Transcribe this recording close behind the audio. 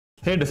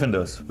Hey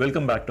Defenders,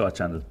 welcome back to our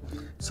channel.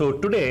 So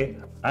today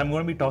I'm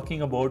going to be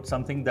talking about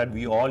something that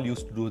we all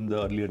used to do in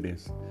the earlier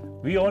days.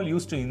 We all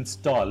used to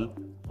install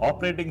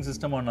operating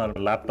system on our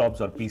laptops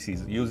or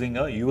PCs using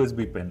a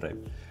USB pen drive.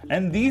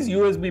 And these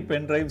USB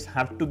pen drives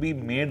have to be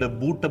made a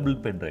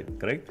bootable pen drive,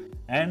 correct?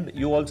 And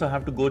you also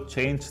have to go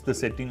change the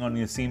setting on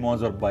your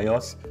CMOS or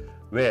BIOS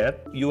where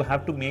you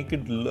have to make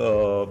it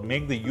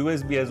make the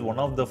USB as one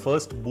of the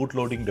first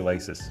bootloading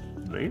devices,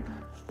 right?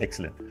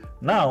 Excellent.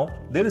 Now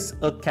there is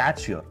a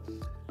catch here.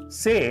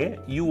 Say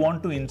you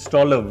want to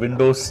install a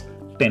Windows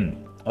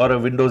 10 or a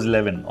Windows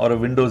 11 or a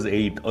Windows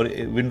 8 or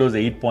a Windows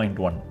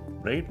 8.1,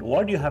 right?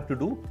 What you have to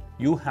do?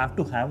 You have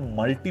to have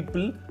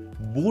multiple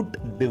boot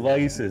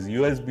devices,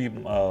 USB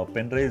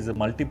pen drives,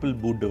 multiple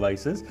boot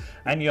devices,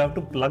 and you have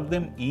to plug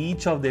them,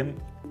 each of them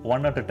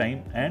one at a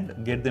time,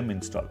 and get them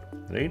installed,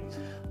 right?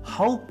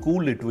 How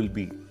cool it will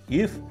be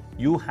if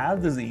you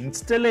have this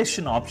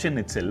installation option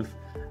itself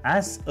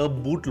as a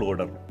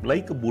bootloader,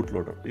 like a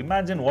bootloader.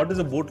 Imagine what is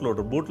a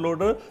bootloader.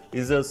 Bootloader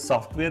is a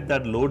software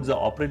that loads the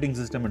operating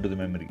system into the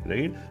memory,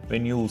 right?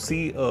 When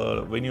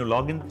you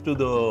log into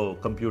the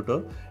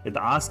computer, it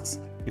asks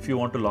if you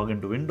want to log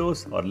into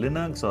Windows or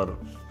Linux or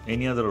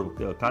any other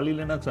Kali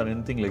Linux or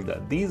anything like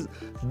that.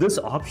 This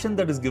option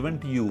that is given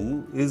to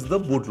you is the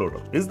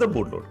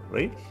bootloader,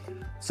 right?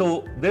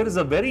 So there is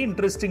a very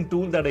interesting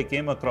tool that I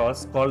came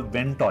across called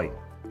VENTOY,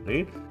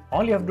 right?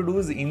 All you have to do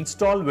is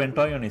install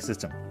VENTOY on your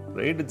system,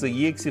 right? It's a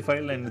exe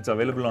file and it's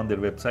available on their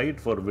website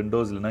for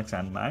Windows, Linux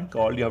and Mac.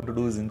 All you have to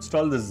do is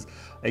install this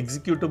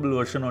executable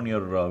version on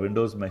your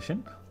Windows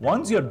machine.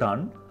 Once you're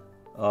done,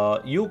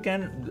 you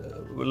can,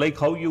 like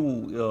how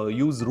you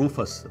use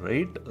Rufus,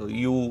 right?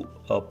 You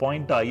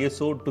point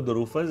ISO to the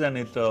Rufus and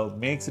it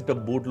makes it a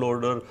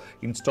bootloader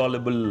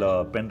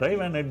installable pen drive,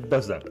 and it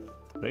does that,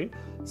 right?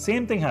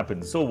 Same thing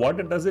happens. So what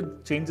it does,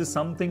 it changes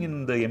something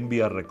in the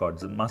MBR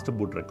records, master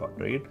boot record,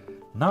 right?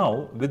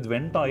 Now with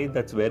VENTOY,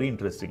 that's very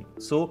interesting.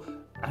 So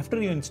after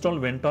you install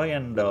VENTOY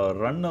and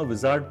run a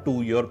wizard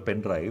to your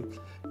pen drive,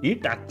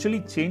 it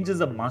actually changes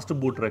the master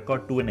boot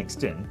record to an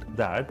extent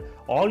that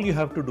all you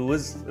have to do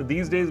is,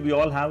 these days we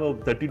all have a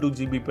 32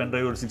 GB pen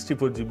drive or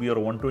 64 GB or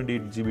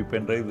 128 GB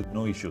pen drive with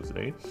no issues,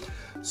 right?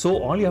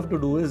 So all you have to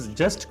do is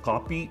just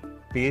copy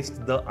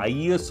paste the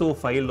ISO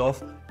file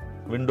of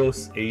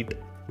Windows 8,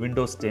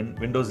 Windows 10,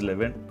 Windows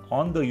 11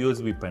 on the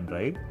USB pen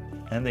drive.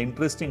 And the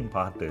interesting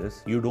part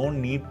is you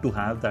don't need to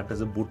have that as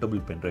a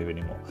bootable pen drive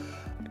anymore.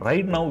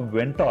 Right now,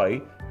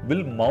 VENTOY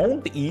will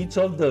mount each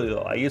of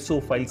the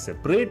ISO files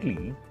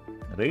separately,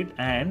 right?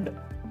 And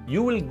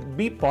you will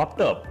be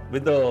popped up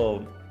with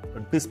a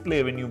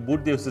display when you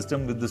boot your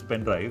system with this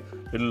pen drive.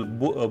 It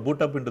will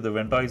boot up into the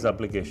VENTOY's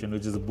application,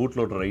 which is a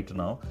bootloader right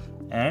now,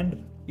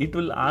 and it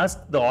will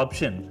ask the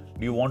option,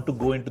 do you want to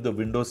go into the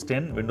Windows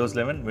 10, Windows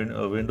 11,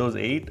 Windows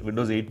 8,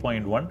 Windows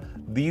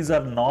 8.1? These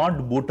are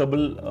not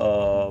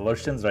bootable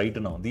versions right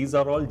now. These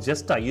are all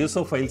just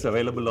ISO files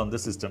available on the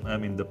system,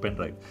 the pen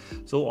drive.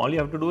 So all you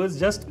have to do is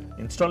just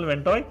install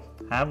VENTOY,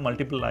 have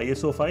multiple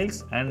ISO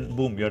files, and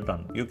boom, you're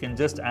done. You can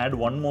just add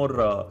one more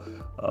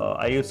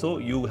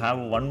ISO, you have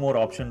one more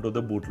option to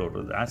the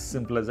bootloader. As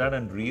simple as that,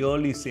 and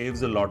really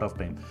saves a lot of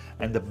time.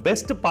 And the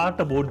best part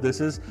about this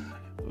is,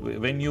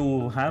 when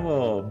you have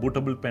a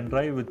bootable pen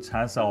drive which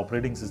has an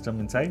operating system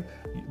inside,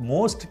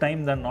 most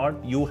time than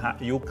not, you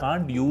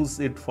can't use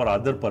it for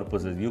other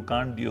purposes. You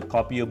can't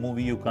copy a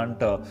movie, you can't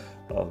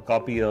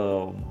copy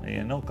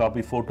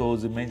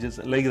photos, images,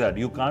 like that.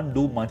 You can't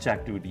do much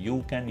activity.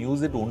 You can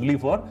use it only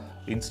for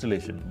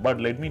installation.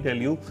 But let me tell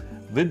you,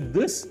 with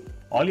this,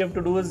 all you have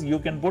to do is you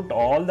can put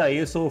all the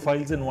ISO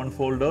files in one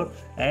folder,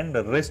 and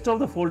the rest of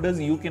the folders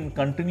you can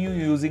continue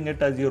using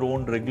it as your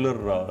own regular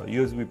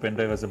USB pen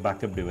drive as a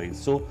backup device.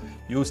 So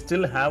you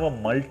still have a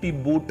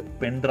multi-boot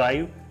pen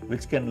drive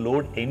which can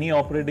load any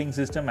operating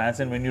system, as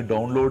and when you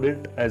download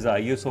it as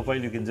an ISO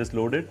file, you can just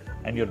load it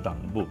and you're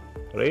done. Boom.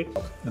 Right?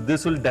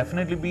 This will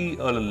definitely be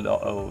a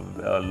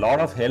lot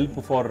of help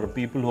for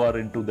people who are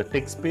into the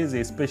tech space,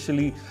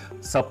 especially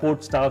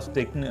support staffs,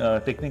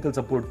 technical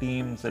support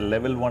teams,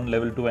 level 1,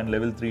 level 2 and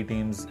level 3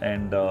 teams,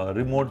 and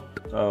remote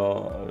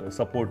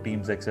support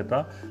teams,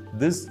 etc.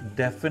 This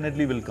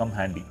definitely will come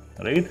handy,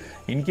 right?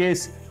 In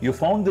case you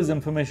found this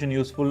information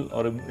useful,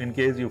 or in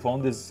case you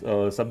found this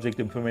subject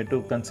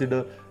informative,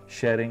 consider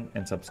sharing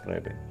and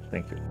subscribing.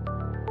 Thank you.